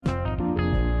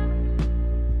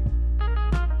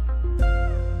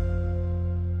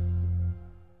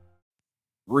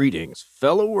Greetings,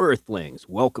 fellow Earthlings.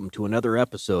 Welcome to another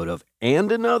episode of And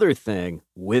Another Thing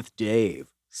with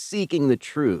Dave. Seeking the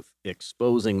truth,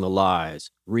 exposing the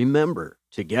lies. Remember,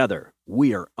 together,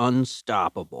 we are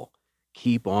unstoppable.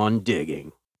 Keep on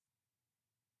digging.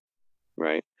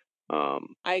 Right. I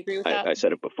agree with that. I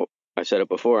said it before. I said it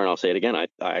before, and I'll say it again.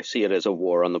 I see it as a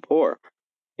war on the poor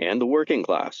and the working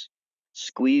class,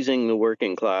 squeezing the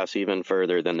working class even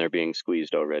further than they're being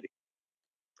squeezed already.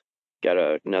 Got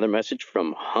another message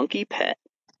from Hunky Pet.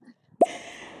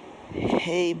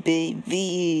 Hey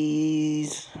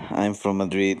babies, I'm from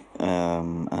Madrid.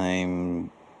 I'm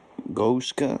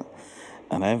Goska,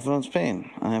 and I'm from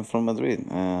Spain. I'm from Madrid,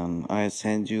 and I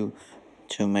send you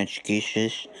too much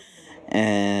kisses.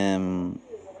 I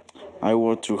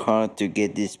worked too hard to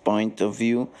get this point of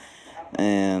view,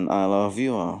 and I love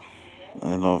you all.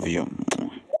 I love you.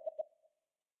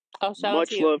 Oh, shout out to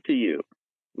Much you. love to you.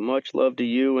 Much love to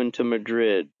you and to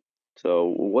Madrid.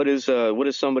 So what does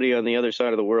somebody on the other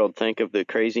side of the world think of the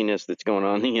craziness that's going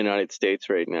on in the United States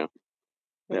right now?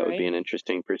 That would be an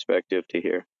interesting perspective to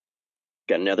hear.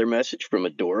 Got another message from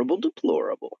Adorable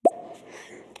Deplorable.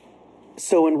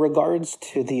 So, in regards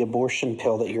to the abortion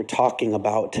pill that you're talking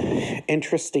about,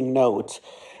 interesting note,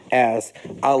 as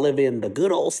I live in the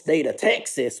good old state of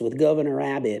Texas with Governor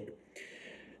Abbott,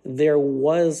 there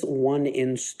was one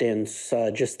instance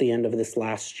just the end of this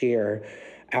last year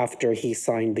after he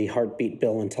signed the heartbeat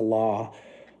bill into law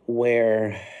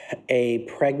where a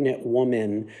pregnant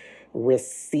woman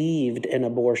received an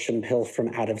abortion pill from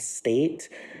out of state.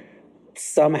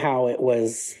 Somehow it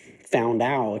was found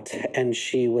out and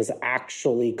she was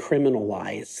actually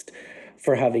criminalized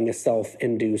for having a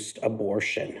self-induced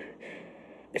abortion.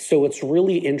 So it's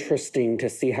really interesting to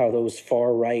see how those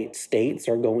far-right states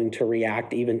are going to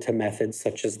react even to methods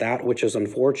such as that, which is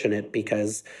unfortunate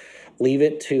because leave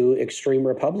it to extreme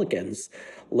Republicans.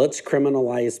 Let's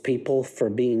criminalize people for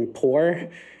being poor,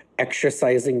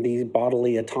 exercising the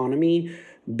bodily autonomy,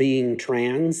 being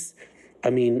trans. I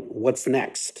mean, what's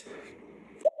next?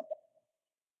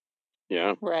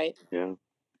 Yeah. Right. Yeah.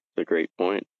 It's a great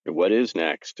point. What is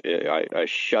next? I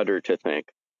shudder to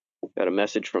think. Got a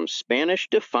message from Spanish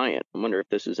Defiant. I wonder if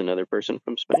this is another person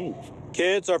from Spain.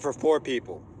 Kids are for poor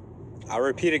people. I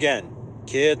repeat again,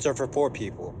 kids are for poor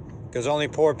people because only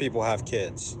poor people have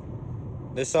kids.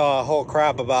 This whole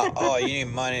crap about, oh, you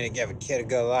need money to give a kid a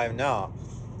good life. No,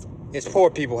 it's poor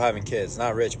people having kids,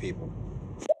 not rich people.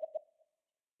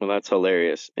 Well, that's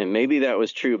hilarious. And maybe that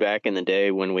was true back in the day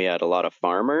when we had a lot of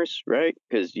farmers, right?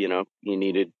 Because, you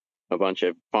needed a bunch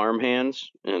of farm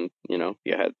hands and, you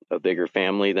had a bigger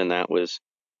family, then that was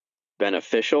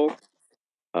beneficial.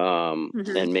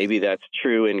 And maybe that's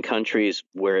true in countries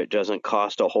where it doesn't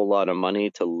cost a whole lot of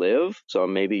money to live. So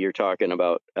maybe you're talking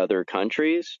about other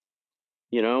countries,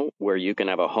 where you can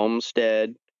have a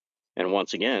homestead and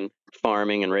once again,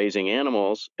 farming and raising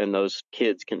animals, and those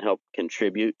kids can help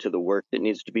contribute to the work that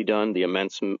needs to be done, the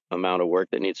immense amount of work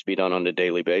that needs to be done on a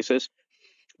daily basis.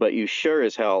 But you sure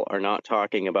as hell are not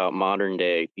talking about modern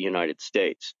day United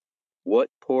States. What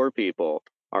poor people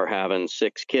are having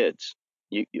 6 kids?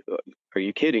 Are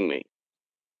you kidding me?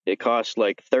 It costs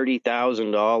like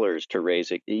 $30,000 to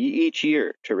raise each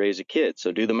year to raise a kid.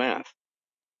 So do the math.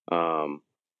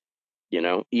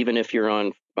 Even if you're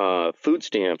on food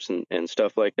stamps and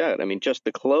stuff like that. I mean, just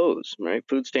the clothes, right?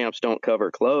 Food stamps don't cover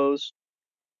clothes.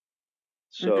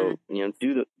 So,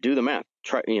 do the math.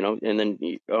 Try, and then,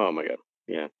 oh my God.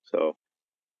 Yeah. So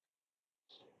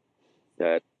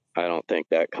that, I don't think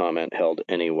that comment held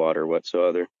any water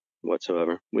whatsoever.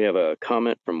 We have a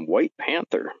comment from White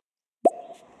Panther.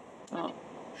 Oh.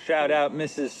 Shout out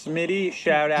Mrs. Smitty.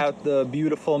 Shout out the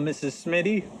beautiful Mrs.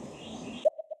 Smitty.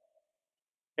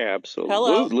 Absolutely.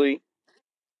 Hello.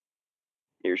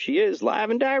 Here she is, live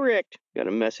and direct. Got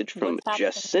a message from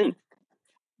Jacinth.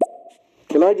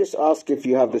 Can I just ask if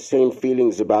you have the same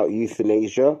feelings about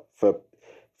euthanasia for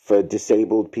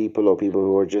disabled people or people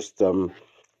who are just,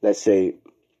 let's say,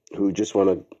 who just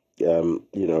want to,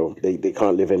 they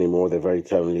can't live anymore, they're very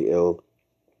terminally ill,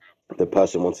 the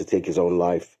person wants to take his own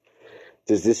life.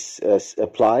 Does this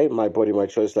apply, my body, my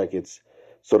choice? Like it's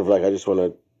sort of like I just want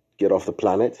to get off the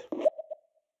planet?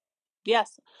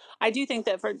 Yes. I do think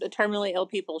that for the terminally ill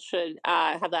people should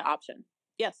have that option.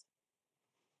 Yes.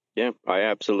 Yeah, I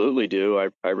absolutely do.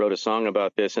 I wrote a song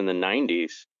about this in the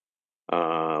 90s,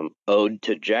 Ode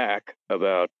to Jack,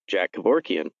 about Jack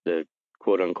Kevorkian, the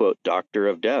quote unquote doctor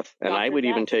of death. And I would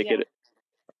even take it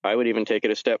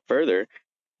a step further.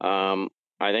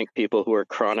 I think people who are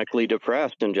chronically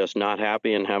depressed and just not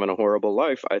happy and having a horrible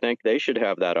life, I think they should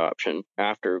have that option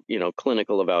after,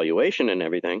 clinical evaluation and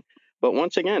everything. But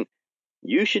once again,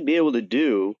 you should be able to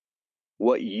do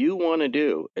what you want to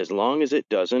do, as long as it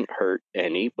doesn't hurt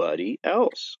anybody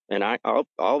else. And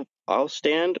I'll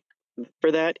stand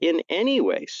for that in any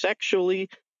way, sexually,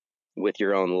 with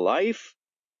your own life.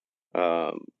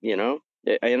 You know,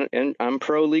 and I'm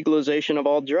pro legalization of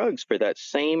all drugs for that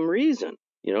same reason.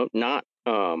 You know,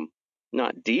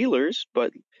 not dealers,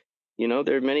 but you know,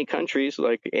 there are many countries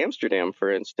like Amsterdam,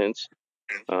 for instance,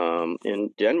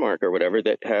 in Denmark or whatever,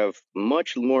 that have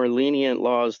much more lenient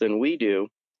laws than we do.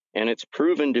 And it's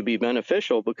proven to be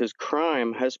beneficial because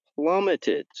crime has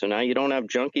plummeted. So now you don't have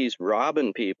junkies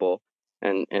robbing people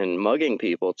and mugging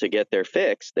people to get their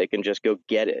fix. They can just go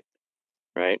get it,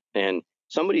 right? And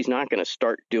somebody's not going to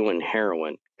start doing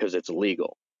heroin because it's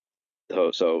legal.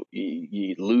 So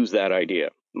you lose that idea.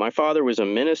 My father was a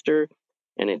minister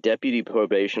and a deputy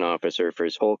probation officer for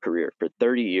his whole career, for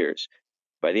 30 years.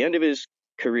 By the end of his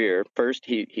career, first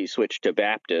he switched to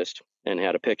Baptist and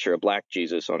had a picture of Black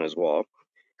Jesus on his wall.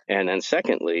 And then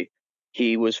secondly,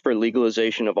 he was for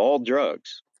legalization of all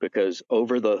drugs, because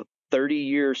over the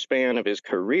 30-year span of his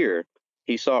career,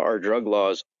 he saw our drug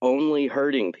laws only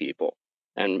hurting people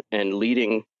and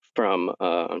leading from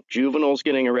juveniles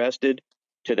getting arrested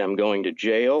to them going to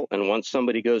jail. And once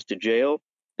somebody goes to jail,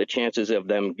 the chances of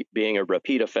them being a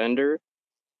repeat offender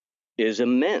is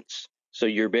immense. So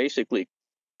you're basically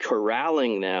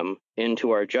corralling them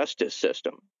into our justice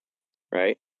system,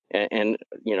 right? And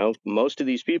you know, most of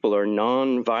these people are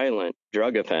non-violent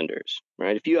drug offenders,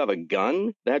 right? If you have a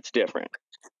gun, that's different.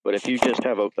 But if you just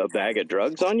have a bag of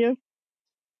drugs on you,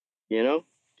 you know,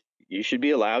 you should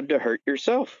be allowed to hurt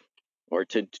yourself, or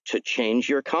to change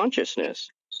your consciousness,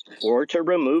 or to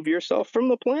remove yourself from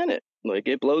the planet. Like,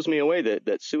 it blows me away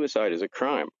that suicide is a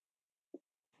crime.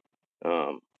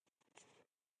 But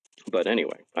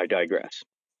anyway, I digress.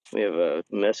 We have a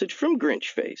message from Grinch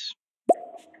Face.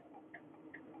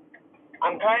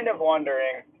 I'm kind of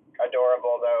wondering,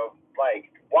 Adorable, though,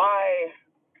 like, why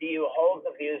do you hold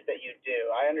the views that you do?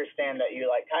 I understand that you,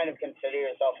 like, kind of consider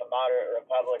yourself a moderate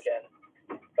Republican,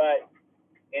 but,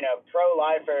 you know,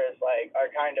 pro-lifers, like,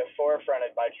 are kind of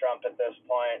forefronted by Trump at this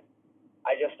point.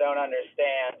 I just don't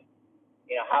understand,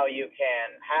 you know, how you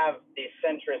can have these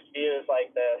centrist views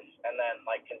like this and then,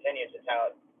 like, continue to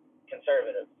tout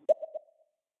conservatives.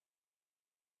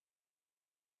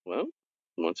 Well,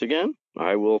 once again,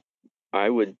 I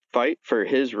would fight for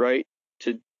his right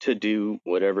to do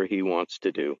whatever he wants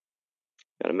to do.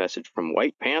 Got a message from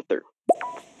White Panther.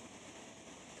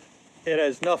 It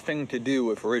has nothing to do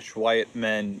with rich white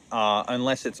men,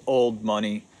 unless it's old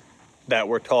money that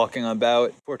we're talking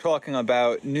about. If we're talking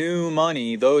about new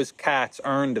money, those cats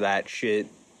earned that shit.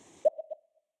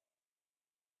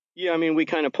 Yeah, I mean, we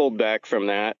kind of pulled back from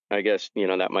that. I guess, you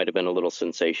know, that might have been a little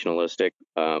sensationalistic.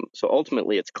 So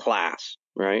ultimately, it's class,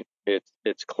 right?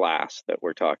 It's class that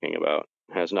we're talking about.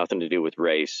 It has nothing to do with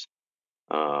race,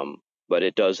 but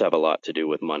it does have a lot to do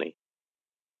with money.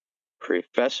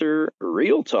 Professor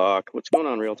Real Talk, what's going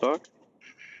on, Real Talk?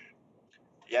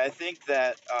 Yeah, I think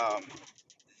that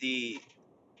the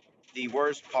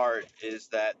worst part is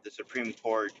that the Supreme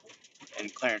Court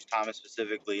and Clarence Thomas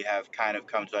specifically have kind of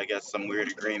come to, I guess, some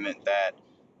weird agreement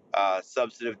that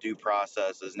substantive due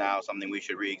process is now something we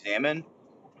should re-examine,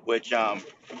 which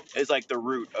is like the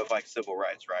root of like civil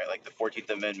rights, right? Like the 14th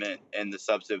Amendment and the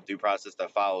substantive due process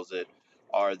that follows it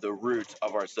are the roots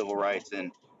of our civil rights,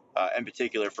 and in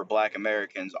particular for Black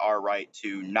Americans, our right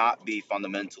to not be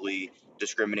fundamentally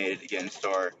discriminated against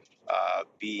or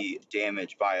be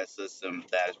damaged by a system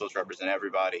that is supposed to represent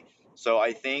everybody. So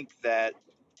I think that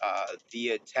the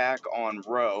attack on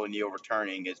Roe and the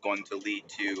overturning is going to lead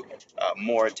to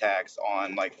more attacks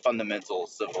on like fundamental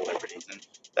civil liberties, and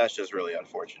that's just really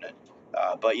unfortunate.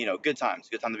 But you know, good time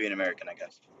to be an American, I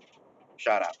guess.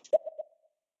 Shout out.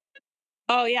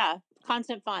 Oh yeah,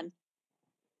 constant fun.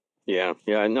 Yeah,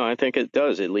 no, I think it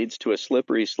does. It leads to a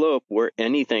slippery slope where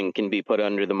anything can be put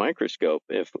under the microscope.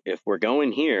 If we're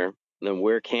going here, then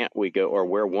where can't we go, or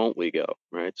where won't we go,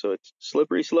 right? So it's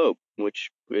slippery slope,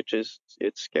 which is,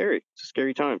 it's scary. It's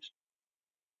scary times.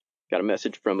 Got a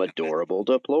message from Adorable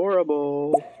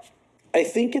Deplorable. I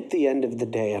think at the end of the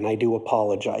day, and I do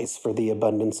apologize for the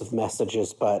abundance of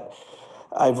messages, but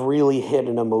I've really hit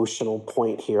an emotional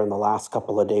point here in the last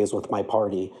couple of days with my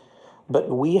party. But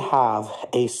we have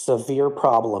a severe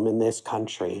problem in this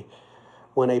country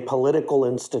when a political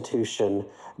institution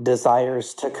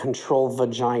desires to control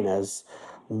vaginas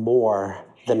more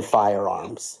than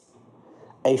firearms.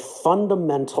 A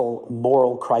fundamental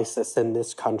moral crisis in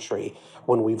this country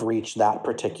when we've reached that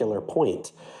particular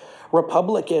point.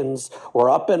 Republicans were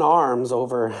up in arms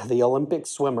over the Olympic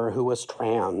swimmer who was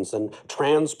trans and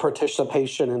trans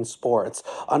participation in sports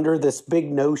under this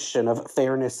big notion of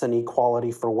fairness and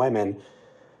equality for women,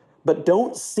 but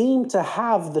don't seem to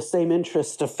have the same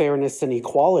interest of fairness and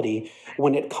equality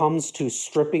when it comes to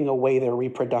stripping away their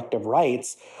reproductive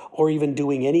rights or even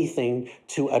doing anything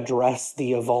to address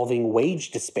the evolving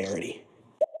wage disparity.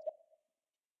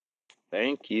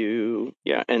 Thank you.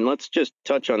 Yeah, and let's just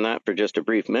touch on that for just a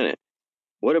brief minute.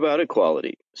 What about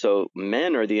equality? So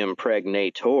men are the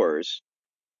impregnators.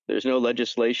 There's no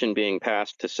legislation being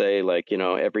passed to say, like,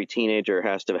 every teenager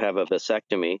has to have a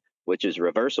vasectomy, which is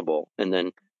reversible. And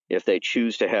then if they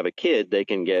choose to have a kid, they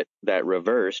can get that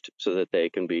reversed so that they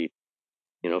can be,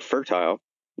 fertile.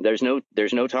 There's no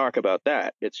talk about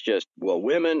that. It's just, well,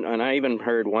 women, and I even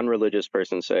heard one religious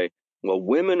person say, well,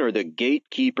 women are the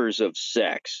gatekeepers of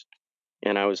sex.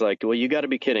 And I was like, well, you got to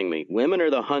be kidding me. Women are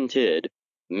the hunted,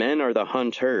 men are the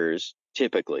hunters,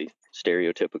 typically,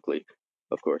 stereotypically,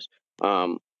 of course.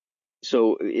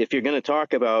 So if you're going to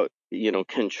talk about,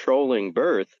 controlling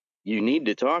birth, you need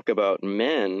to talk about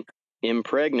men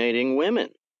impregnating women.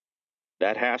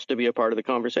 That has to be a part of the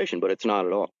conversation, but it's not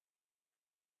at all.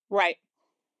 Right.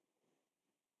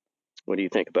 What do you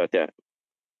think about that?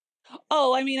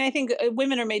 Oh, I mean, I think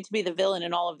women are made to be the villain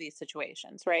in all of these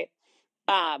situations, right?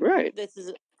 Right.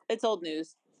 It's old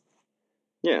news.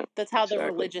 Yeah. That's how the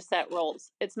exactly. religious set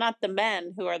rolls. It's not the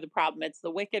men who are the problem, it's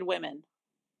the wicked women.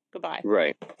 Goodbye.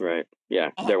 Right. Yeah.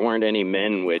 There weren't any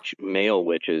male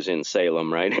witches in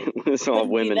Salem, right? It was all Couldn't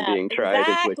be women them. being tried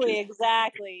as witches.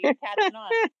 Exactly. You're catching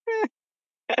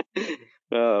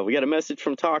on. We got a message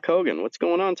from Talk Hogan. What's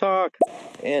going on, Talk?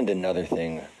 And another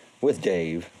thing with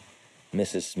Dave,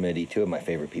 Mrs. Smitty, two of my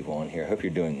favorite people on here. Hope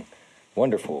you're doing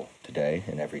wonderful today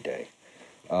and every day.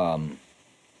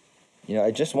 I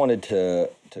just wanted to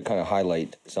kind of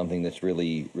highlight something that's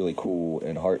really, really cool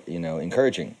and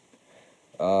encouraging,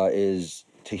 is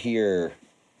to hear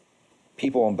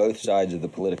people on both sides of the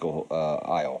political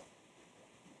aisle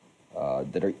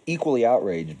that are equally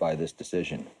outraged by this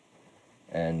decision.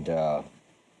 And,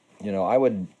 I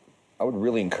would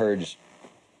really encourage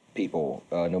people,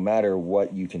 no matter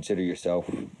what you consider yourself,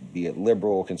 be it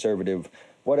liberal, conservative,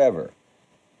 whatever,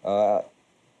 put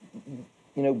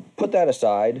that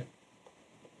aside,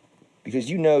 because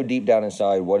deep down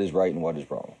inside what is right and what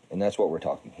is wrong. And that's what we're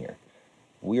talking here.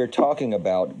 We are talking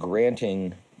about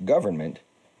granting government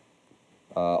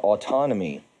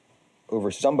autonomy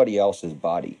over somebody else's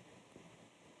body.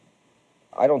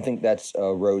 I don't think that's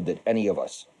a road that any of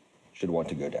us should want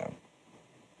to go down.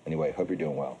 Anyway, hope you're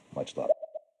doing well. Much love.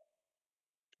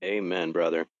 Amen,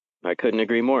 brother. I couldn't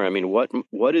agree more. I mean,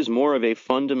 what is more of a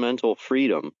fundamental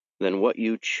freedom than what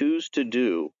you choose to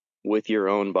do with your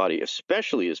own body,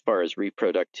 especially as far as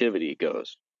reproductivity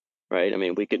goes, right? I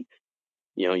mean, we could,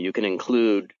 you can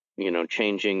include,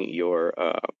 changing your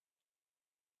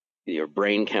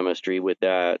brain chemistry with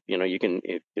that. You can,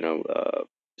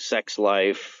 sex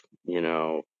life,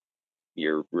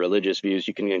 your religious views,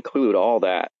 you can include all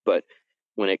that. But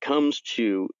when it comes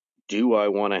to, do I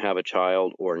want to have a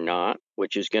child or not,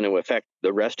 which is going to affect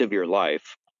the rest of your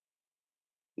life,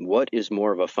 what is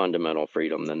more of a fundamental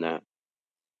freedom than that?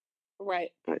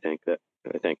 Right. I think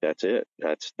that's it.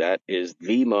 That is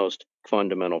the most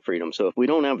fundamental freedom. So if we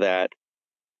don't have that,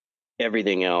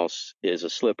 everything else is a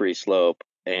slippery slope,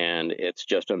 and it's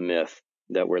just a myth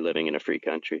that we're living in a free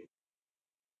country.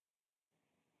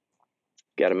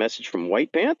 Got a message from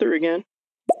White Panther again.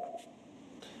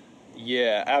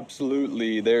 Yeah,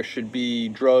 absolutely. There should be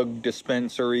drug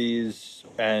dispensaries,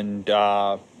 and,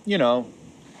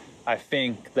 I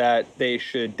think that they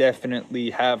should definitely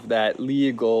have that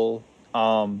legal.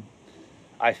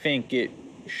 I think it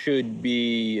should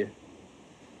be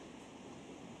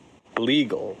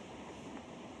legal.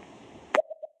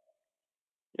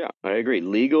 Yeah, I agree.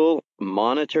 Legal,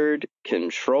 monitored,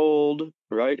 controlled,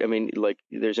 right? I mean, like,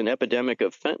 there's an epidemic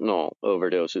of fentanyl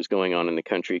overdoses going on in the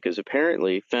country because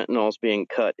apparently fentanyl's being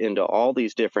cut into all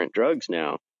these different drugs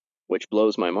now, which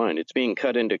blows my mind. It's being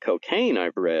cut into cocaine,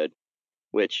 I've read,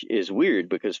 which is weird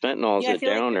because fentanyl's a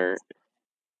downer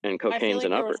and cocaine's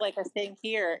an upper. There was like a thing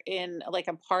here in like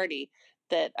a party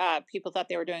that people thought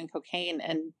they were doing cocaine,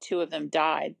 and 2 of them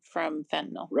died from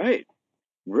fentanyl. Right.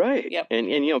 Yep.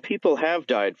 And people have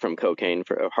died from cocaine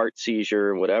for a heart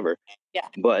seizure and whatever. Yeah.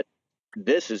 But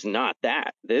this is not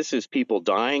that. This is people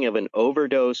dying of an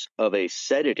overdose of a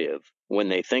sedative when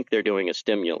they think they're doing a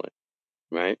stimulant,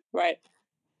 right? Right.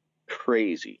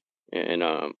 Crazy. And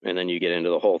then you get into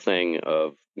the whole thing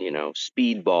of,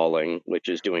 speedballing, which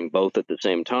is doing both at the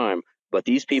same time, But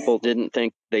these people didn't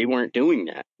think, they weren't doing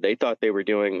that. They thought they were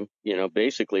doing,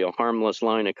 basically a harmless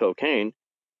line of cocaine,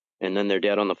 and then they're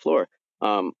dead on the floor.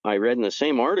 I read in the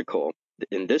same article,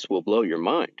 and this will blow your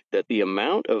mind, that the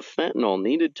amount of fentanyl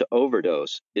needed to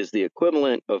overdose is the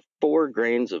equivalent of 4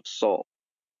 grains of salt.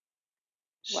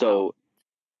 Wow.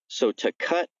 So to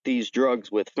cut these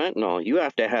drugs with fentanyl, you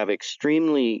have to have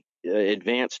extremely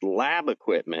advanced lab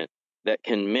equipment that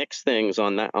can mix things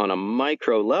on a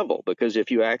micro level, because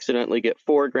if you accidentally get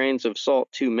 4 grains of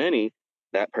salt too many,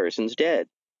 that person's dead.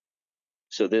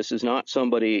 So this is not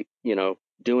somebody,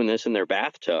 doing this in their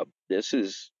bathtub. This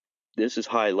is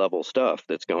high level stuff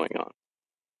that's going on.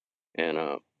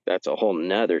 And that's a whole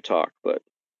nother talk, but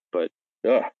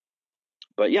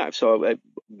yeah, so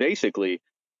basically,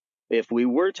 if we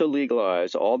were to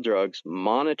legalize all drugs,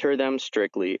 monitor them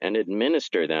strictly, and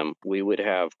administer them, we would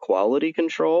have quality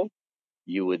control.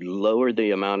 You would lower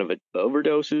the amount of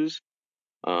overdoses,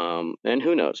 and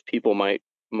who knows? People might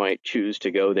choose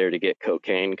to go there to get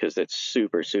cocaine because it's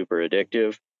super, super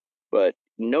addictive. But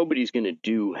nobody's going to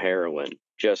do heroin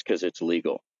just because it's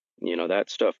legal. That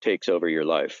stuff takes over your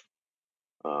life.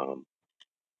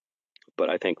 But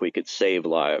I think we could save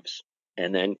lives,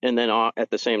 and then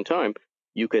at the same time,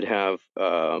 you could have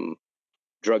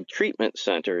drug treatment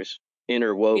centers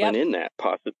interwoven Yep. in that,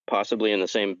 possibly in the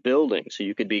same building. So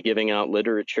you could be giving out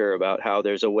literature about how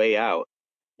there's a way out.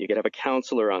 You could have a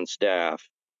counselor on staff.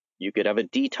 You could have a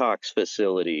detox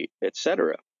facility,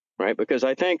 etc. Right? Because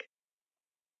I think,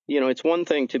 it's one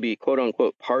thing to be quote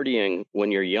unquote partying when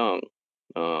you're young.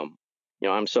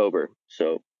 I'm sober,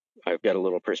 so I've got a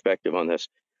little perspective on this.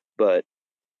 But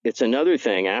it's another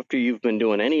thing after you've been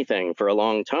doing anything for a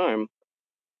long time.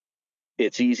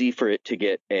 It's easy for it to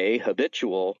get A,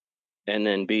 habitual, and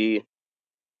then B,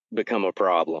 become a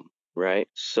problem, right?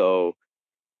 So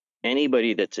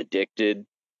anybody that's addicted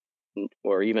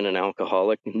or even an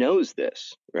alcoholic knows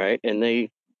this, right? And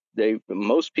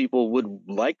most people would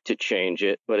like to change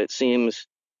it, but it seems,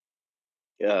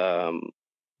 it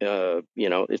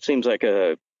seems like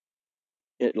an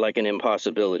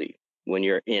impossibility when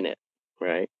you're in it,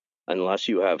 right? Unless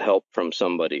you have help from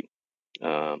somebody.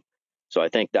 So I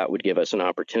think that would give us an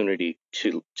opportunity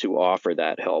to offer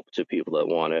that help to people that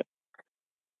want it.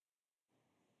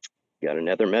 Got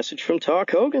another message from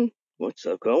Talk Hogan. What's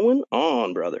going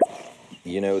on, brother?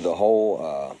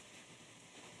 The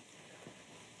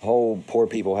whole poor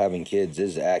people having kids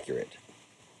is accurate.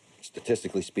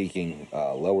 Statistically speaking,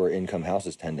 lower income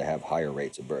houses tend to have higher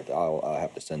rates of birth. I'll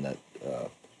have to send that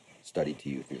study to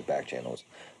you through the back channels.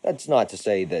 That's not to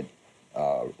say that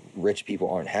rich people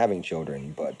aren't having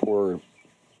children, but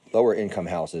lower income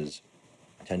houses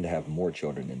tend to have more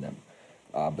children in them.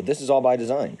 But this is all by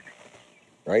design,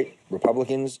 right?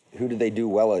 Republicans, who do they do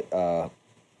well at,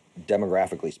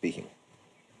 demographically speaking,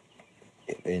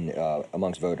 in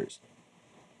amongst voters?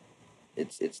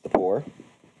 It's the poor,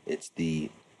 it's the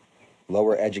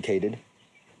lower educated.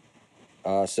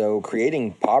 So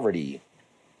creating poverty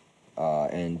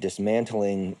and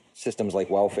dismantling systems like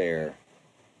welfare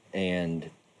and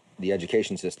the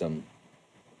education system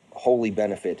wholly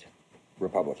benefit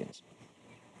Republicans.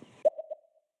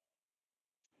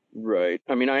 Right.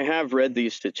 I mean, I have read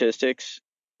these statistics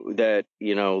that,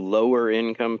 lower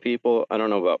income people, I don't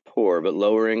know about poor, but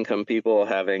lower income people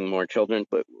having more children.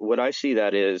 But what I see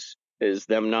that is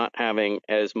them not having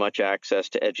as much access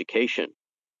to education,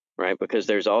 right? Because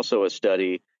there's also a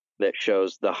study that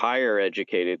shows the higher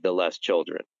educated, the less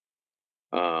children.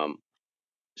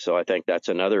 So I think that's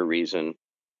another reason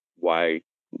why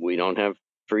we don't have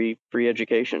free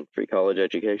education, free college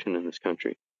education in this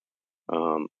country.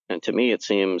 And to me, it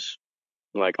seems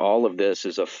like all of this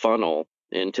is a funnel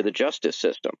into the justice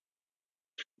system,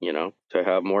 to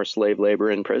have more slave labor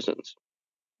in prisons.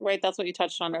 Right. That's what you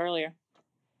touched on earlier.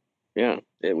 Yeah,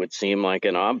 it would seem like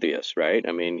an obvious, right?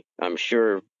 I mean, I'm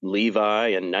sure Levi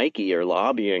and Nike are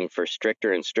lobbying for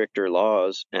stricter and stricter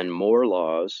laws and more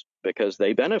laws because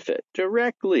they benefit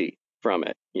directly from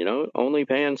it. Only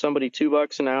paying somebody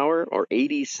 $2 an hour or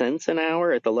 80 cents an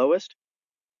hour at the lowest.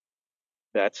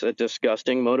 That's a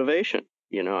disgusting motivation.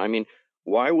 I mean,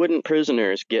 why wouldn't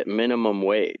prisoners get minimum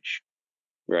wage,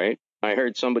 right? I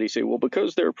heard somebody say, well,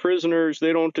 because they're prisoners,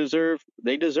 they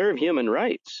deserve human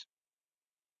rights,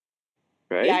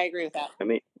 right? Yeah, I agree with that. I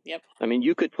mean, Yep.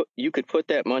 you could put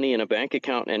that money in a bank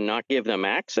account and not give them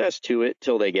access to it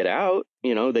till they get out.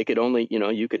 They could only,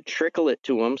 you could trickle it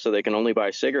to them so they can only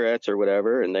buy cigarettes or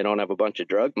whatever, and they don't have a bunch of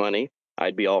drug money.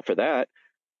 I'd be all for that.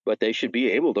 But they should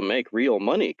be able to make real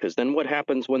money, because then what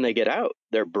happens when they get out?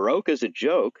 They're broke as a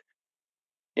joke.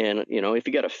 And, if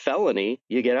you got a felony,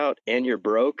 you get out and you're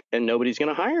broke and nobody's going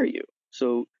to hire you.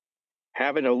 So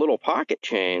having a little pocket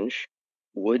change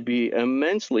would be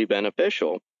immensely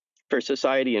beneficial for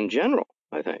society in general,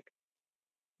 I think.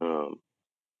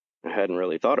 I hadn't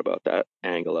really thought about that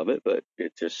angle of it, but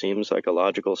it just seems like a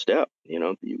logical step.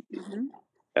 Mm-hmm.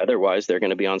 Otherwise, they're going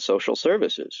to be on social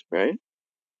services, right?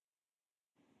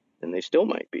 And they still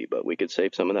might be, but we could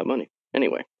save some of that money.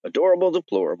 Anyway, adorable,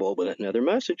 deplorable, but another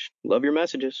message. Love your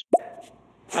messages.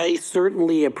 I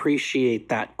certainly appreciate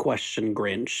that question,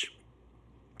 Grinch.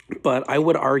 But I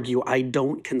would argue I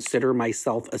don't consider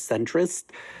myself a centrist.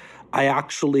 I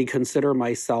actually consider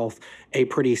myself a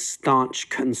pretty staunch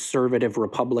conservative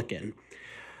Republican.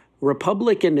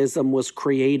 Republicanism was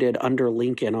created under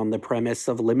Lincoln on the premise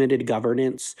of limited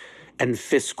governance and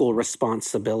fiscal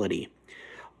responsibility.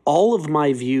 All of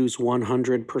my views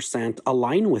 100%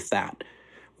 align with that.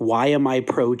 Why am I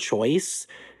pro choice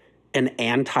and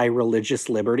anti religious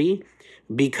liberty?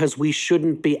 Because we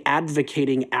shouldn't be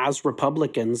advocating as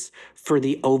Republicans for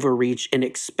the overreach and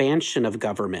expansion of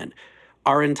government.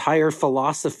 Our entire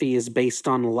philosophy is based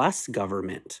on less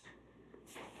government.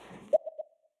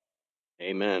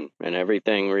 Amen. And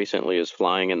everything recently is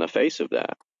flying in the face of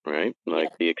that, right?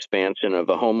 Like the expansion of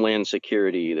the Homeland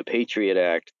Security, the Patriot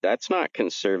Act. That's not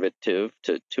conservative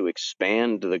to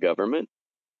expand the government.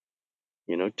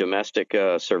 Domestic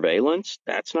surveillance.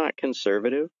 That's not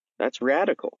conservative. That's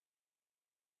radical.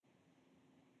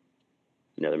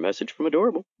 Another message from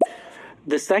Adorable.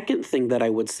 The second thing that I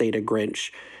would say to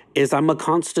Grinch is I'm a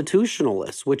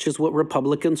constitutionalist, which is what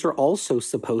Republicans are also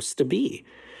supposed to be.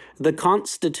 The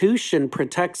Constitution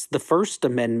protects the First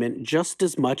Amendment just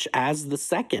as much as the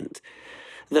Second.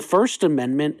 The First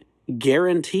Amendment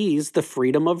guarantees the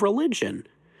freedom of religion.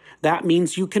 That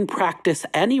means you can practice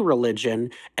any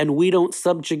religion and we don't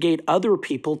subjugate other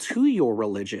people to your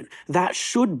religion. That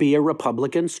should be a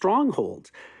Republican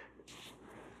stronghold.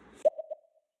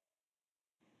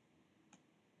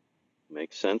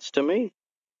 Makes sense to me.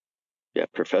 Yeah,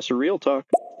 Professor Real Talk.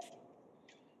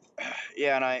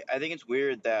 Yeah, and I think it's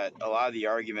weird that a lot of the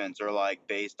arguments are like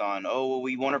based on, oh, well,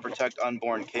 we want to protect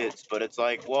unborn kids, but it's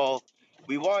like, well,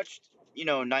 we watched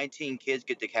 19 kids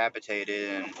get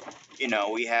decapitated, and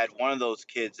we had one of those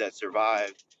kids that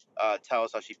survived tell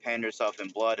us how she panned herself in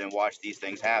blood and watched these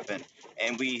things happen,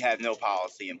 and we have no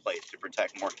policy in place to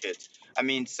protect more kids. I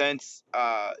mean, since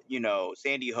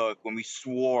Sandy Hook, when we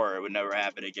swore it would never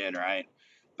happen again, right?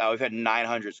 We've had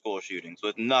 900 school shootings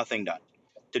with nothing done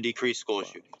to decrease school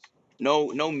shootings.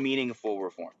 No meaningful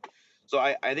reform. So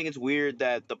I think it's weird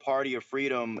that the Party of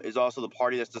Freedom is also the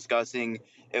party that's discussing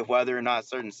if whether or not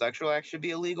certain sexual acts should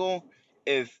be illegal,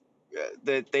 if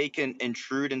that they can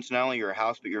intrude into not only your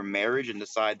house but your marriage and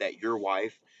decide that your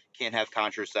wife can't have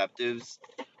contraceptives,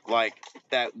 like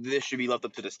that this should be left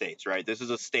up to the states, right? This is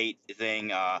a state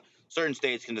thing. Certain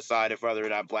states can decide if whether or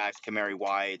not blacks can marry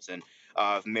whites, and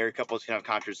if married couples can have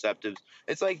contraceptives.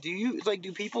 It's like,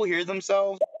 do people hear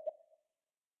themselves?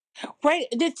 Right.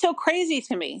 It's so crazy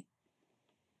to me.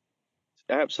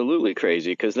 Absolutely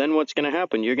crazy, because then what's going to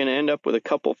happen? You're going to end up with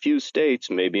a few states,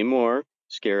 maybe more,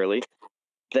 scarily,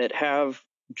 that have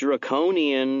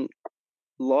draconian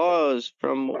laws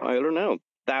from, I don't know,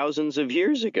 thousands of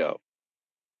years ago.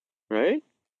 Right?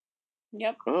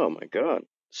 Yep. Oh my God.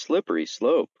 Slippery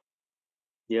slope.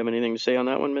 You have anything to say on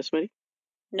that one, Miss Mitty?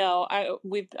 No,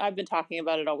 I've been talking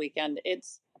about it all weekend.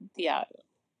 It's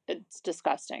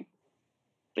disgusting.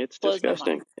 It's Blows my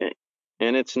disgusting. mind.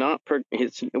 And it's not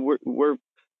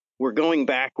we're going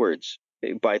backwards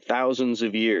by thousands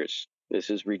of years. This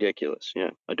is ridiculous. Yeah.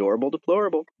 Adorable,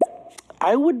 deplorable.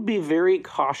 I would be very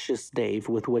cautious, Dave,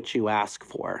 with what you ask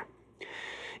for.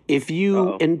 If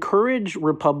you encourage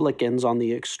Republicans on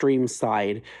the extreme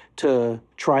side to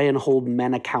try and hold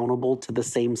men accountable to the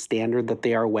same standard that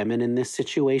they are women in this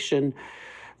situation,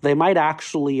 they might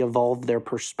actually evolve their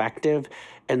perspective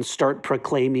and start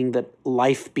proclaiming that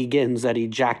life begins at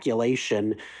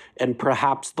ejaculation, and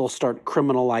perhaps they'll start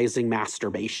criminalizing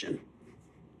masturbation.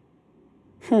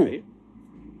 Right.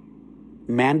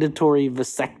 Mandatory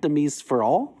vasectomies for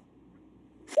all?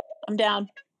 I'm down.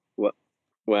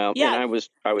 Well, Yeah, and I was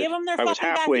give them their fucking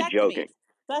halfway vasectomies. joking.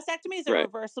 Vasectomies are Right.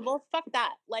 reversible. Fuck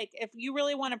that. Like, if you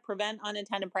really want to prevent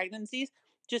unintended pregnancies,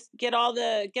 just get all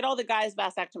the guys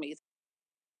vasectomies.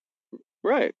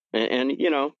 Right. And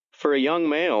for a young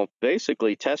male,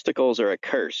 basically testicles are a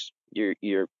curse.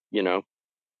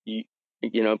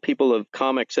 People of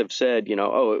comics have said,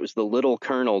 oh, it was the little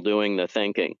colonel doing the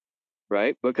thinking,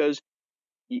 right? Because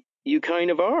you kind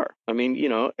of are. I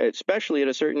mean, especially at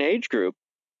a certain age group,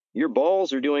 your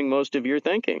balls are doing most of your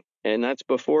thinking, and that's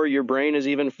before your brain is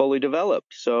even fully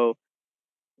developed. So,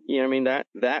 I mean,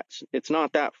 that's it's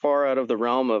not that far out of the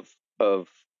realm of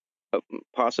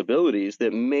possibilities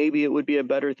that maybe it would be a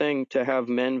better thing to have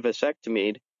men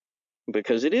vasectomied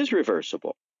because it is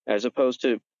reversible, as opposed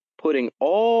to putting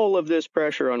all of this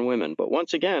pressure on women. But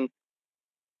once again,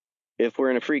 if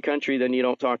we're in a free country, then you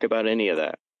don't talk about any of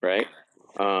that, right?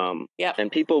 Yep.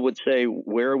 And people would say,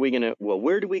 where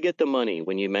do we get the money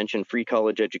when you mention free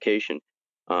college education?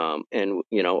 And,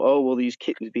 oh, well, these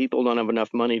people don't have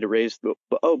enough money to raise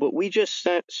but we just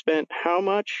spent how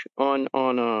much on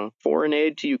foreign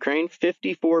aid to Ukraine?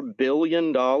 $54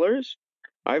 billion.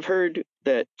 I've heard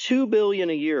that $2 billion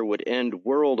a year would end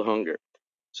world hunger.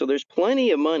 So there's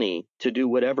plenty of money to do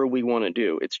whatever we want to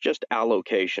do. It's just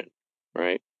allocation,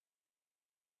 right?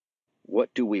 What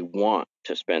do we want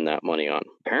to spend that money on?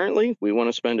 Apparently, we want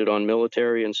to spend it on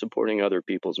military and supporting other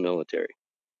people's military.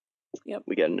 Yep.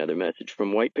 We got another message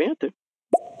from White Panther.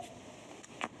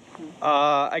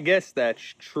 I guess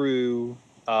that's true.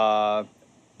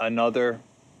 Another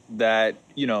that,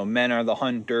 men are the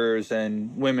hunters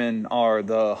and women are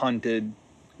the hunted.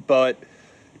 But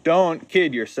don't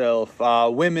kid yourself.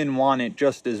 Women want it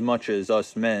just as much as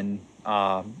us men.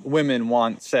 Women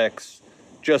want sex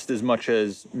just as much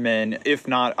as men, if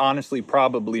not, honestly,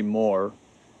 probably more,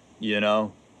 Yeah,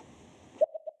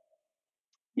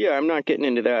 I'm not getting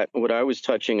into that. What I was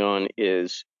touching on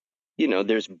is,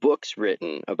 there's books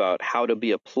written about how to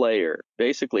be a player,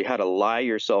 basically how to lie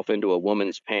yourself into a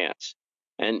woman's pants.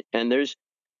 And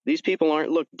these people aren't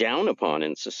looked down upon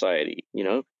in society.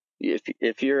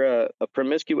 If you're a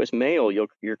promiscuous male,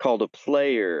 you're called a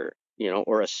player,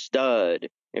 or a stud.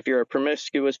 If you're a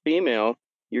promiscuous female,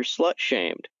 you're slut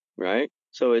shamed, right?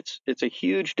 So it's a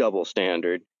huge double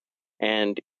standard.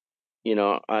 And,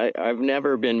 I've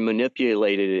never been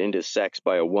manipulated into sex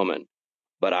by a woman,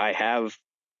 but I have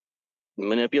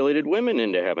manipulated women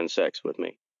into having sex with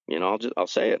me. I'll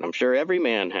say it. I'm sure every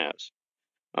man has.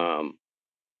 And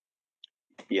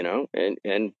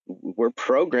we're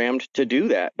programmed to do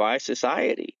that by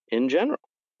society in general.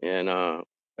 And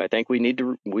I think we need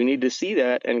to see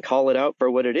that and call it out for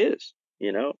what it is.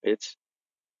 It's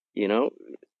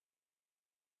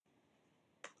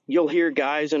you'll hear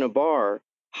guys in a bar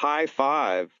high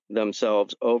five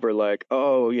themselves over like,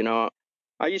 oh,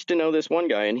 I used to know this one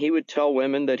guy, and he would tell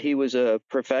women that he was a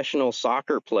professional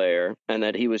soccer player and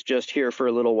that he was just here for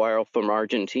a little while from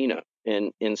Argentina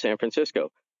in San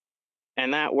Francisco.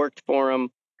 And that worked for him.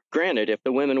 Granted, if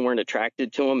the women weren't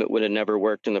attracted to him, it would have never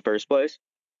worked in the first place.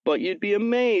 But you'd be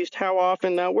amazed how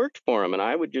often that worked for him. And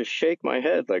I would just shake my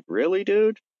head like, really,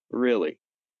 dude? Really?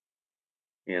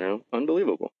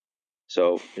 Unbelievable.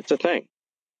 So it's a thing,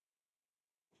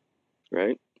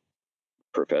 right?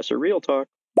 Professor Real Talk.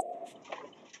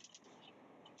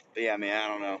 But yeah, man, I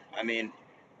don't know. I mean,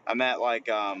 I'm at like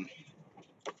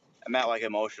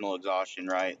emotional exhaustion,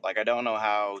 right? Like I don't know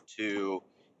how to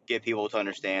get people to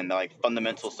understand that like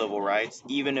fundamental civil rights,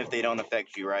 even if they don't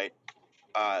affect you, right,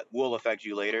 will affect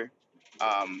you later.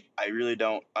 I really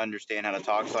don't understand how to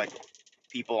talk to like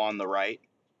people on the right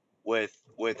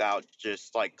without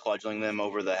just like cudgeling them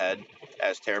over the head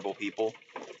as terrible people.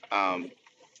 Um,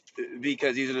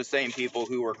 because these are the same people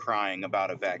who were crying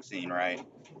about a vaccine, right?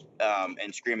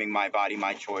 And screaming "my body,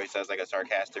 my choice" as like a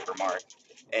sarcastic remark,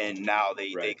 and now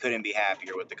they couldn't be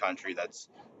happier with the country that's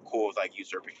cool with like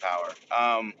usurping power.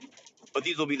 But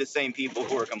these will be the same people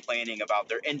who are complaining about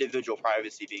their individual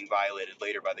privacy being violated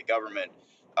later by the government,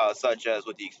 such as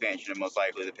with the expansion of most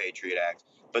likely the Patriot Act,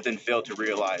 but then fail to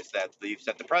realize that they've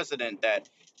set the precedent that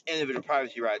individual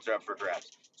privacy rights are up for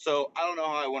grabs. So I don't know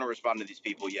how I want to respond to these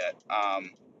people yet.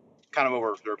 Kind of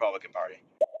over the Republican Party.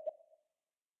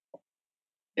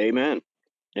 Amen.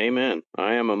 Amen.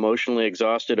 I am emotionally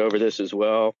exhausted over this as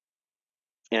well.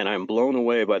 And I'm blown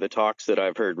away by the talks that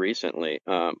I've heard recently.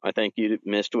 I think you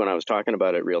missed when I was talking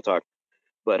about it, Real Talk.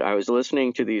 But I was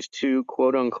listening to these two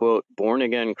quote unquote born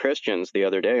again Christians the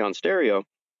other day on stereo.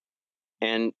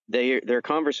 And their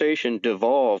conversation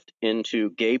devolved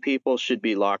into gay people should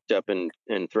be locked up and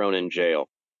thrown in jail.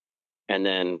 And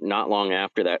then not long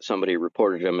after that, somebody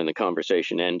reported them and the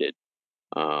conversation ended.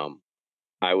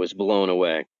 I was blown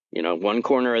away. One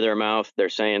corner of their mouth, they're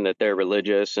saying that they're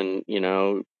religious and,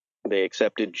 they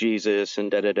accepted Jesus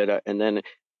and da da da da. And then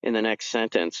in the next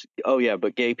sentence, oh yeah,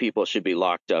 but gay people should be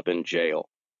locked up in jail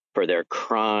for their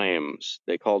crimes.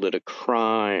 They called it a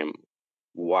crime.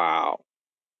 Wow.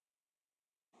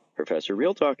 Professor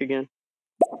Real Talk again.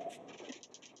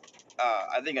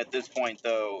 I think at this point,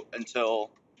 though, until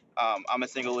I'm a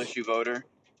single issue voter,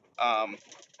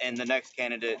 and the next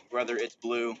candidate, whether it's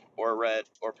blue or red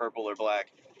or purple or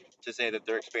black, to say that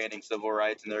they're expanding civil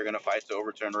rights and they're going to fight to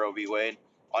overturn Roe v. Wade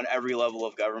on every level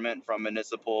of government, from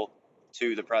municipal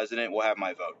to the president, will have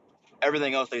my vote.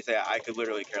 Everything else they say, I could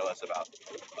literally care less about.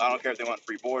 I don't care if they want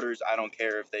free borders. I don't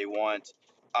care if they want,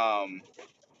 I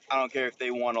don't care if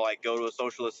they want to like go to a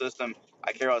socialist system.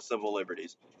 I care about civil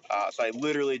liberties. So I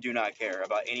literally do not care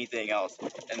about anything else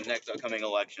in the next upcoming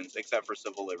elections except for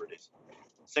civil liberties.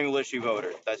 Single issue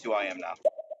voter. That's who I am now.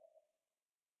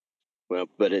 Well,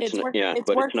 but it's It's worked. yeah, It's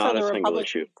but it's worked for not a the single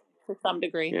issue. Republicans to some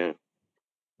degree. Yeah,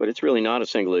 but it's really not a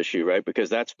single issue, right? Because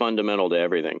that's fundamental to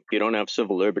everything. If you don't have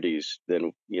civil liberties,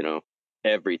 then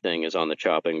everything is on the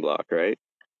chopping block, right?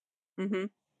 Mm-hmm.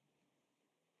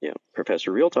 Yeah,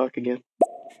 Professor Real Talk again.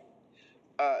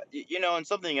 And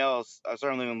something else, I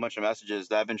started leaving a bunch of messages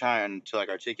that I've been trying to like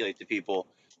articulate to people.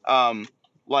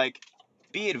 Like,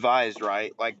 be advised,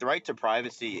 right? Like, the right to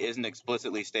privacy isn't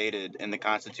explicitly stated in the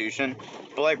Constitution,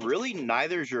 but like, really,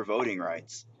 neither is your voting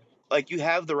rights. Like, you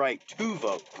have the right to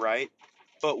vote, right?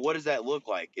 But what does that look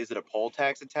like? Is it a poll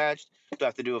tax attached? Do I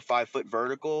have to do a 5-foot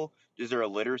vertical? Is there a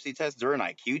literacy test? Is there an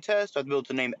IQ test? Do I have to be able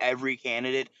to name every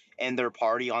candidate and their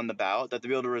party on the ballot? Do I have to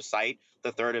be able to recite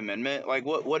the Third Amendment? Like,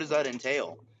 what does that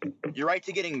entail? Your right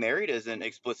to getting married isn't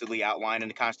explicitly outlined in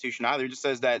the Constitution either. It just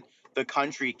says that the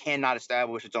country cannot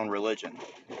establish its own religion,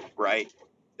 right?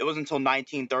 It wasn't until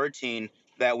 1913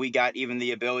 that we got even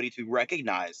the ability to be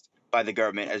recognized by the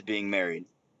government as being married.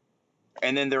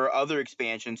 And then there are other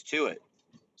expansions to it.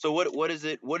 So what does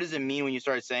it mean when you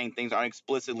start saying things aren't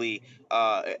explicitly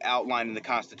outlined in the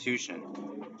Constitution?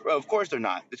 Well, of course they're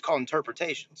not. It's called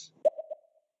interpretations.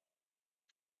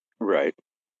 Right.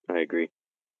 I agree.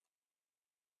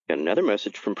 Got another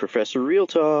message from Professor Real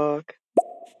Talk.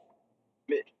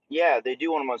 Yeah, they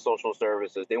do want them on social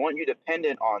services. They want you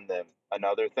dependent on them.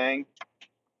 Another thing.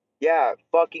 Yeah,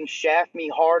 fucking shaft me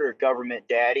harder, government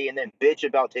daddy, and then bitch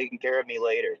about taking care of me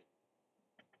later.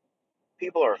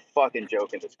 People are fucking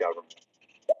joking this government.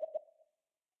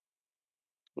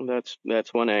 Well,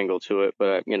 that's one angle to it,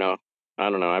 but I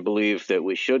don't know. I believe that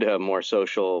we should have more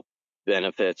social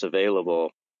benefits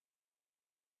available,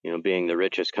 being the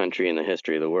richest country in the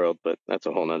history of the world, but that's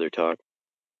a whole nother talk.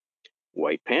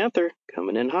 White Panther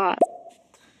coming in hot.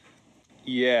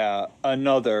 Yeah,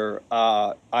 another.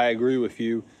 I agree with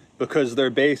you because they're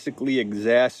basically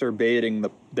exacerbating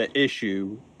the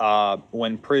issue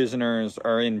when prisoners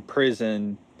are in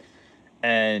prison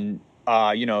and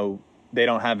they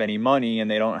don't have any money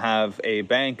and they don't have a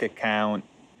bank account,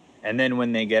 and then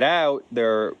when they get out,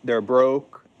 they're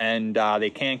broke and they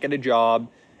can't get a job,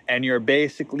 and you're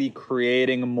basically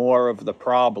creating more of the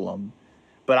problem.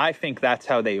 But I think that's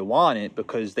how they want it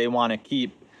because they want to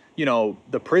keep,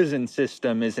 the prison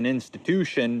system is an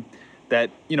institution that,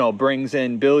 brings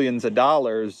in billions of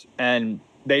dollars, and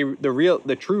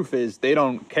the truth is they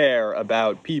don't care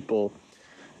about people.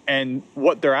 And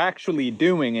what they're actually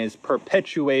doing is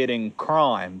perpetuating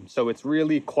crime. So it's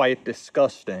really quite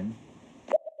disgusting.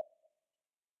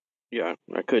 Yeah,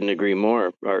 I couldn't agree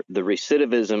more. The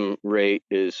recidivism rate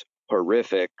is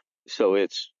horrific, so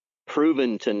it's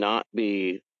proven to not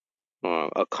be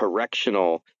a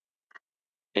correctional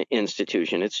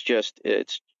institution. It's just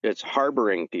it's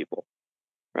harboring people,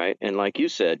 right? And like you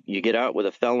said, you get out with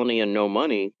a felony and no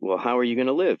money. Well, how are you going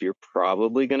to live? You're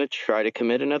probably going to try to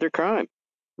commit another crime,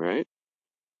 right?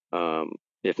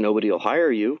 If nobody will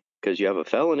hire you because you have a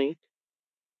felony,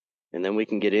 and then we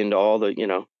can get into all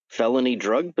the felony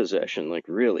drug possession. Like,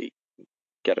 really,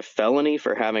 get a felony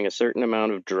for having a certain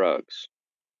amount of drugs.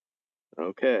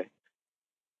 Okay,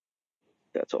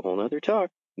 that's a whole nother talk.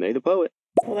 May the poet.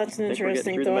 Well, that's an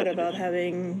interesting thought about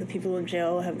having the people in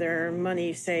jail have their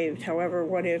money saved. However,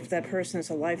 what if that person is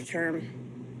a life term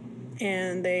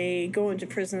and they go into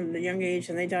prison at a young age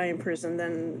and they die in prison?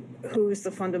 Then who's the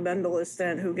fundamentalist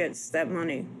then? Who gets that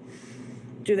money?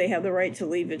 Do they have the right to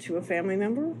leave it to a family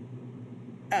member?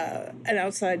 An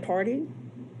outside party?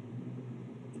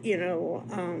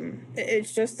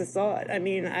 It's just a thought. I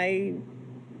mean, I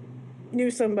knew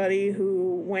somebody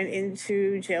who went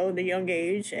into jail at a young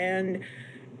age and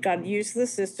got used to the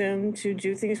system to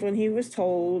do things when he was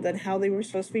told and how they were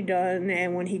supposed to be done.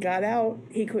 And when he got out,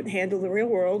 he couldn't handle the real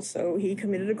world, so he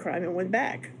committed a crime and went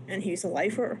back. And he's a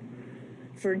lifer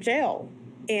for jail.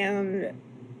 And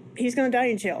he's going to die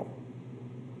in jail.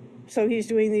 So he's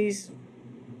doing these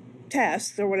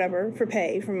tasks or whatever for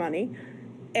pay, for money.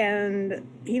 And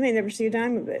he may never see a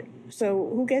dime of it.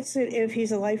 So who gets it if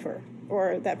he's a lifer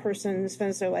or that person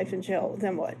spends their life in jail?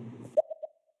 Then what?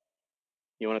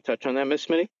 You want to touch on that, Miss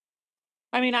Smitty?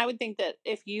 I mean, I would think that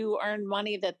if you earn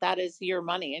money, that is your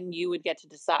money, and you would get to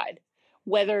decide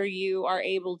whether you are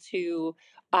able to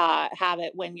have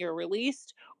it when you're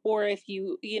released, or if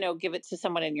you give it to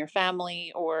someone in your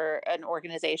family or an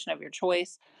organization of your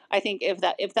choice. I think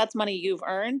if that's money you've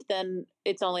earned, then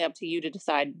it's only up to you to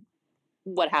decide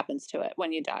what happens to it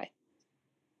when you die.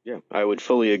 Yeah, I would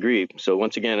fully agree. So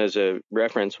once again, as a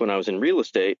reference, when I was in real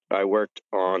estate, I worked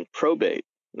on probate,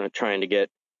 trying to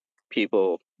get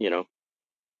people,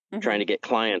 trying to get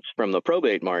clients from the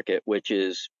probate market, which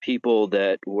is people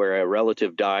that where a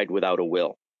relative died without a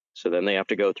will. So then they have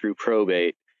to go through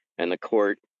probate, and the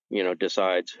court,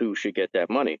 decides who should get that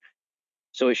money.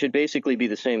 So it should basically be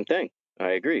the same thing.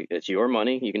 I agree. It's your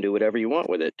money. You can do whatever you want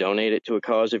with it. Donate it to a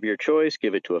cause of your choice,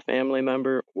 give it to a family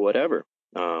member, whatever.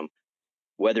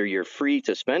 Whether you're free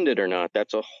to spend it or not,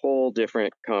 that's a whole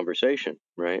different conversation,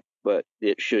 right? But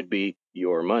it should be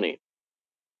your money.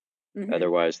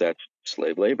 Otherwise, that's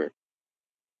slave labor.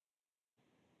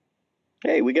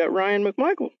 Hey, we got Ryan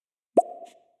McMichael.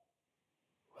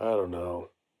 I don't know.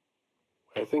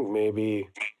 I think maybe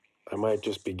I might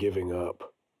just be giving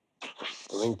up.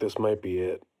 I think this might be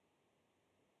it.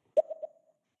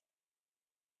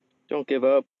 Don't give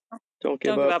up. Don't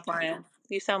give up, Ryan.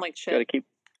 You sound like shit.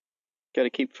 Gotta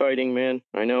keep fighting, man.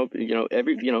 I know,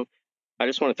 I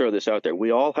just want to throw this out there.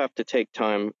 We all have to take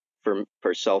time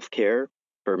for self-care,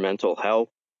 for mental health,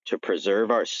 to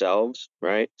preserve ourselves,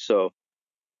 right? So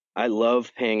I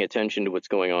love paying attention to what's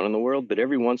going on in the world, but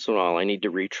every once in a while I need to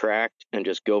retract and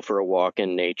just go for a walk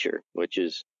in nature, which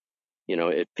is,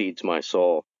 it feeds my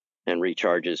soul and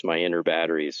recharges my inner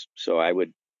batteries. So I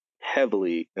would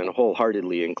heavily and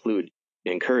wholeheartedly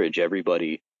encourage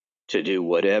everybody to do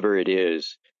whatever it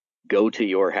is. Go to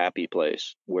your happy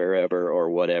place, wherever or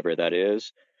whatever that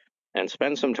is, and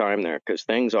spend some time there, because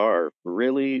things are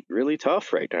really, really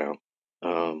tough right now.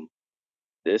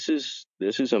 This is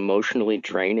emotionally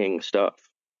draining stuff.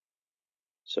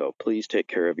 So please take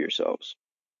care of yourselves.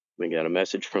 We got a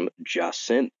message from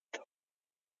Jacinth.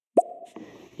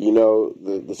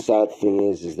 The sad thing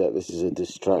is that this is a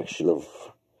distraction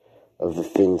of the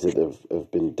things that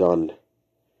have been done.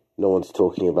 No one's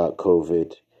talking about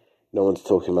COVID. No one's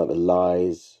talking about the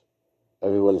lies.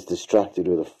 Everyone's distracted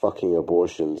with the fucking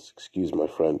abortions. Excuse my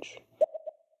French.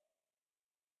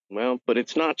 Well, but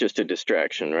it's not just a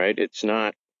distraction, right? It's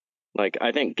not like,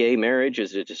 I think gay marriage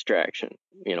is a distraction.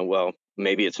 Well,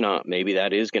 maybe it's not. Maybe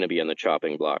that is going to be on the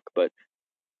chopping block. But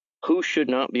who should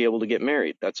not be able to get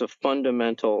married? That's a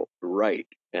fundamental right.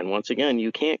 And once again,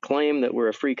 you can't claim that we're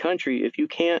a free country if you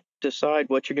can't decide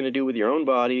what you're going to do with your own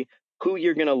body, who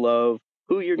you're going to love,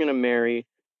 who you're going to marry.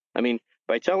 I mean,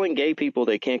 by telling gay people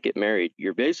they can't get married,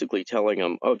 you're basically telling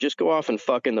them, oh, just go off and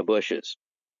fuck in the bushes,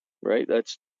 right?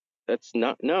 That's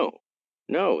not, no,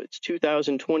 it's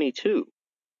 2022.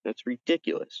 That's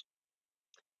ridiculous.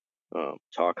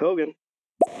 Talk Hogan.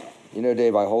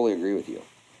 Dave, I wholly agree with you.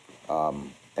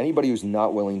 Anybody who's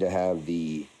not willing to have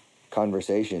the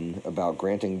conversation about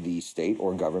granting the state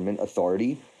or government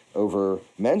authority over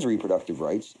men's reproductive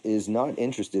rights is not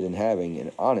interested in having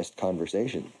an honest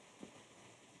conversation.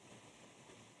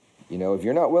 If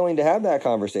you're not willing to have that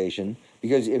conversation,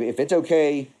 because if it's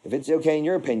okay in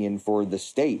your opinion for the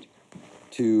state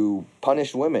to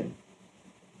punish women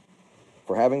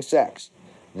for having sex,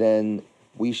 then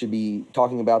we should be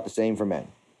talking about the same for men,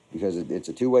 because it's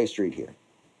a two-way street here.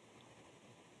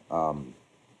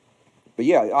 But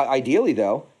yeah, ideally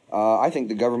though, I think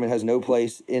the government has no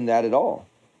place in that at all.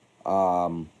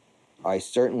 I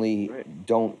certainly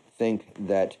don't think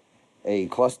that a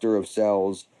cluster of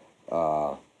cells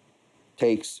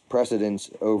takes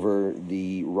precedence over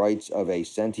the rights of a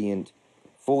sentient,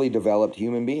 fully developed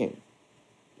human being.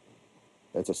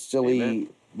 That's a silly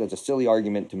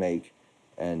argument to make,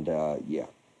 and yeah.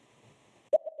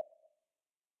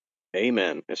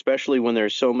 Amen. Especially when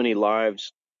there's so many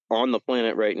lives on the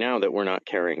planet right now that we're not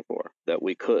caring for, that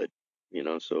we could,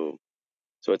 so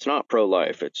it's not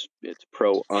pro-life, it's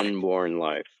pro-unborn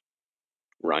life.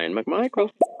 Ryan McMichael.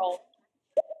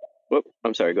 Whoop,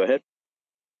 I'm sorry, go ahead.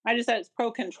 I just said it's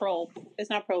pro-control. It's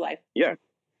not pro-life. Yeah,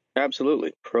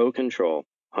 absolutely. Pro-control,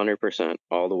 100%,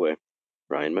 all the way.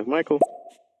 Ryan McMichael.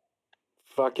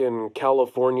 Fucking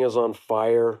California's on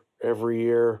fire every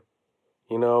year.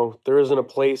 There isn't a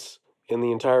place in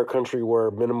the entire country where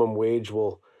minimum wage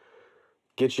will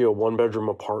get you a one-bedroom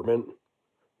apartment.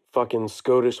 Fucking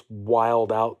SCOTUS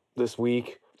wild out this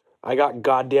week. I got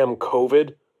goddamn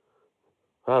COVID.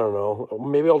 I don't know.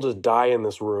 Maybe I'll just die in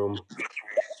this room.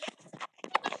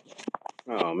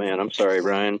 Oh, man, I'm sorry,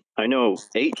 Ryan. I know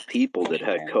 8 people that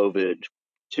had COVID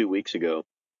 2 weeks ago.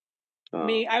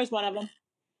 Me, I was one of them.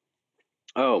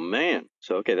 Oh, man.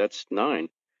 So, okay, that's 9.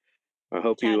 I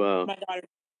hope 10, you... my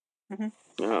daughter.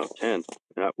 Oh, 10.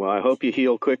 Well, I hope you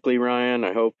heal quickly, Ryan.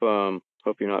 I hope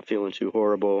you're not feeling too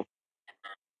horrible.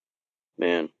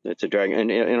 Man, it's a drag,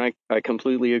 and I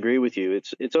completely agree with you.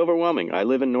 It's overwhelming. I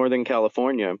live in Northern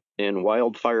California in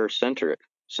wildfire centric,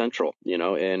 Central,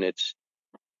 and it's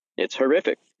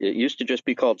horrific. It used to just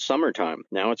be called summertime.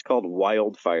 Now it's called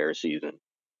wildfire season.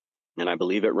 And I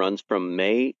believe it runs from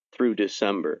May through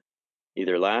December.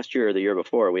 Either last year or the year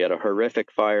before, we had a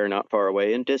horrific fire not far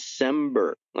away in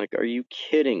December. Like, are you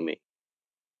kidding me?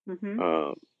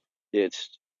 Mm-hmm.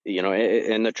 It's,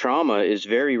 and the trauma is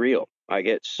very real. I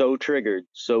get so triggered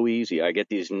so easy. I get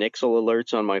these Nixle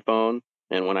alerts on my phone.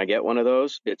 And when I get one of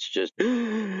those, it's just,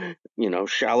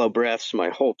 shallow breaths. My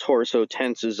whole torso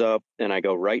tenses up. And I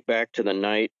go right back to the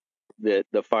night that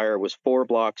the fire was 4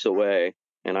 blocks away.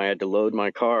 And I had to load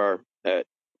my car at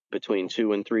between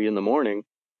 2 and 3 in the morning,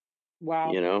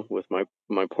 Wow. with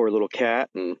my poor little cat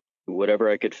and whatever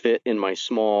I could fit in my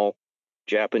small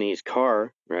Japanese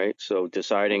car, right? So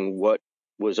deciding what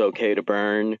was okay to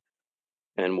burn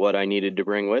and what I needed to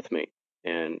bring with me.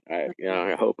 And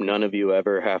I hope none of you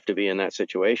ever have to be in that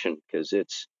situation, because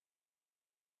it's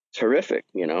horrific,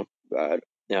 and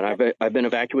I've been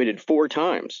evacuated 4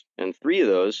 times, and 3 of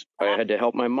those I had to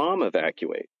help my mom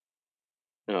evacuate.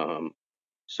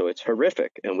 So it's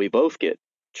horrific, and we both get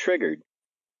triggered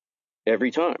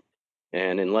every time.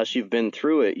 And unless you've been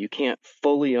through it, you can't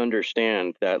fully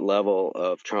understand that level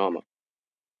of trauma.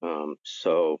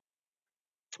 So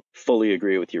fully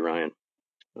agree with you, Ryan.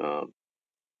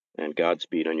 And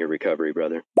Godspeed on your recovery,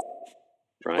 brother.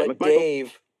 Ryan But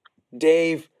McMichael.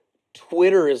 Dave,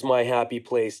 Twitter is my happy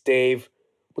place, Dave.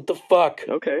 What the fuck?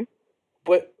 Okay.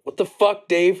 What the fuck,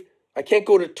 Dave? I can't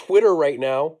go to Twitter right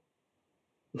now.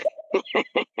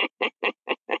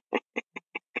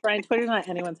 Brian, Twitter's not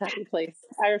anyone's happy place.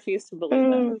 I refuse to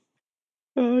believe that.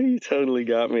 Oh, you totally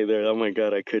got me there. Oh my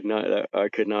God, I could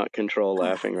not control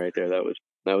laughing right there.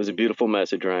 That was a beautiful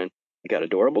message, Ryan. You got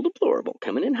adorable deplorable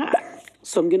coming in hot.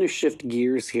 So I'm going to shift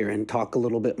gears here and talk a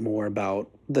little bit more about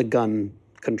the gun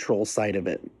control side of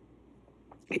it.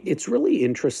 It's really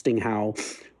interesting how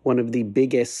one of the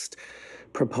biggest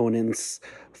proponents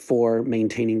for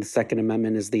maintaining the Second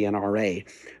Amendment is the NRA.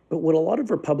 But what a lot of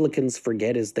Republicans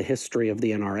forget is the history of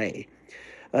the NRA.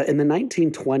 In the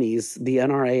 1920s, the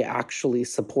NRA actually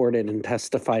supported and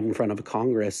testified in front of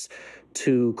Congress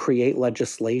to create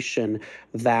legislation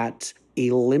that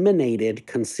eliminated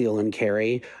conceal and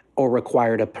carry or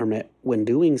required a permit when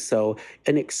doing so,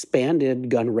 and expanded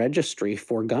gun registry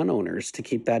for gun owners to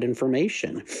keep that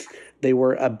information. They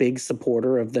were a big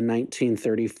supporter of the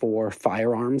 1934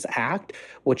 Firearms Act,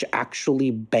 which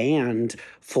actually banned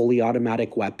fully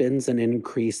automatic weapons and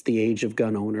increased the age of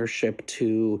gun ownership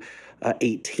to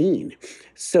 18.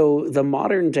 So the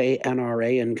modern day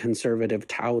NRA and conservative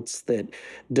touts that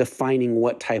defining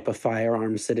what type of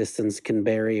firearm citizens can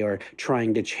carry or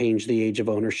trying to change the age of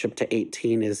ownership to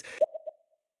 18 is...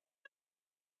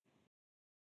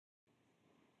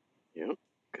 Yeah,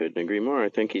 couldn't agree more. I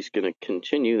think he's going to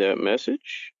continue that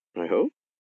message, I hope.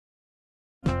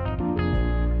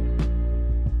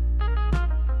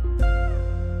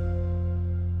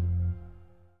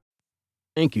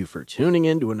 Thank you for tuning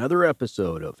in to another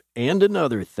episode of And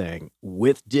Another Thing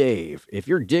with Dave. If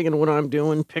you're digging what I'm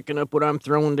doing, picking up what I'm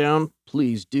throwing down,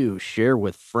 please do share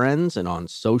with friends and on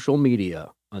social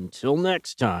media. Until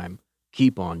next time,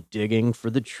 keep on digging for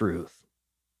the truth.